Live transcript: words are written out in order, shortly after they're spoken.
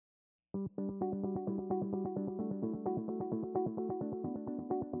About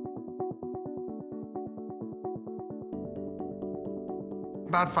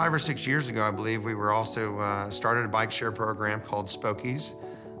 5 or 6 years ago, I believe, we were also started a bike share program called Spokies.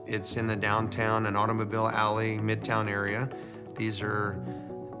 It's in the downtown and automobile alley, midtown area. These are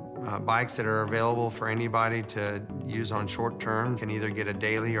bikes that are available for anybody to use on short term. Can either get a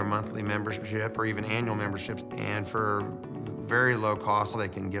daily or monthly membership or even annual memberships. And for very low cost, they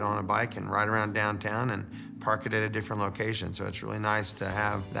can get on a bike and ride around downtown and park it at a different location. So it's really nice to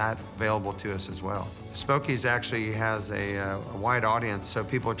have that available to us as well. Spokies actually has a wide audience. So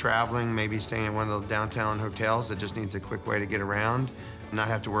people traveling, maybe staying in one of the downtown hotels that just needs a quick way to get around, not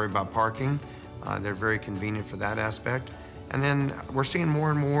have to worry about parking. They're very convenient for that aspect. And then we're seeing more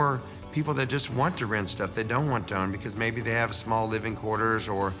and more people that just want to rent stuff they don't want to own because maybe they have small living quarters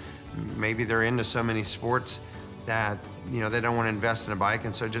or maybe they're into so many sports that they don't want to invest in a bike,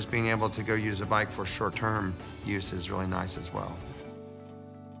 and so just being able to go use a bike for short-term use is really nice as well.